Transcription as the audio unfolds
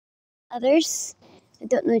others that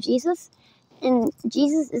don't know Jesus. And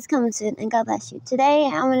Jesus is coming soon, and God bless you. Today,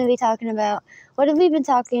 I'm going to be talking about what have we been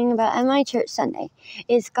talking about at my church Sunday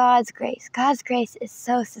is God's grace. God's grace is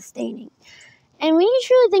so sustaining. And when you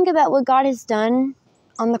truly think about what God has done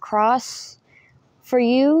on the cross for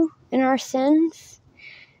you and our sins,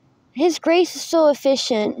 His grace is so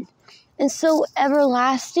efficient and so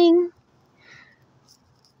everlasting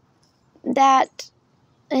that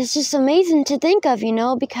it's just amazing to think of,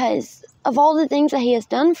 because of all the things that He has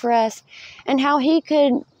done for us and how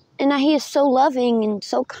that He is so loving and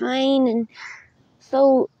so kind and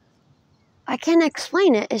so, I can't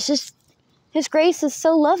explain it. It's just, His grace is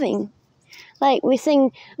so loving. Like we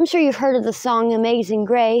sing, I'm sure you've heard of the song Amazing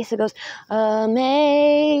Grace. It goes,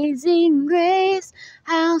 Amazing Grace,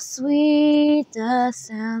 how sweet the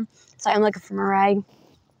sound. Sorry, I'm looking for my ride.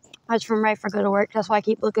 I was from right for go to work. That's why I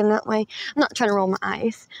keep looking that way. I'm not trying to roll my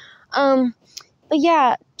eyes. But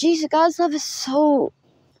yeah, God's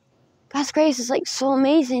grace is like so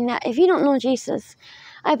amazing that if you don't know Jesus,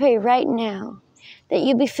 I pray right now that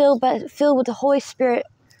you be filled with the Holy Spirit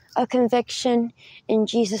of conviction in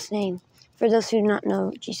Jesus' name. For those who do not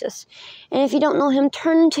know Jesus. And if you don't know Him,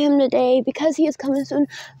 turn to Him today because He is coming soon.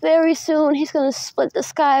 Very soon, He's going to split the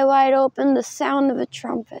sky wide open, the sound of a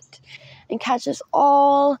trumpet, and catch us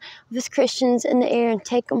all of His Christians in the air and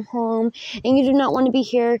take them home. And you do not want to be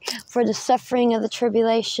here for the suffering of the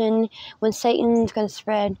tribulation when Satan is going to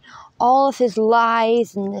spread all of his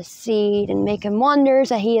lies and deceit and make him wonders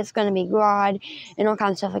that he is going to be God and all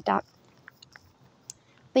kinds of stuff like that.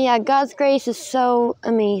 But yeah, God's grace is so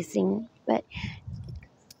amazing. But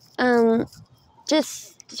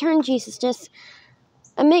just turn to Jesus. Just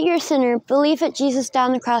admit you're a sinner. Believe that Jesus died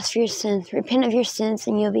on the cross for your sins. Repent of your sins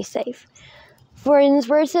and you'll be saved. For in His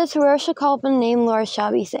word says, whoever shall call upon the name Lord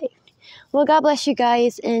shall be saved. Well, God bless you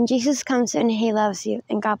guys. And Jesus comes and He loves you.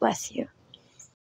 And God bless you.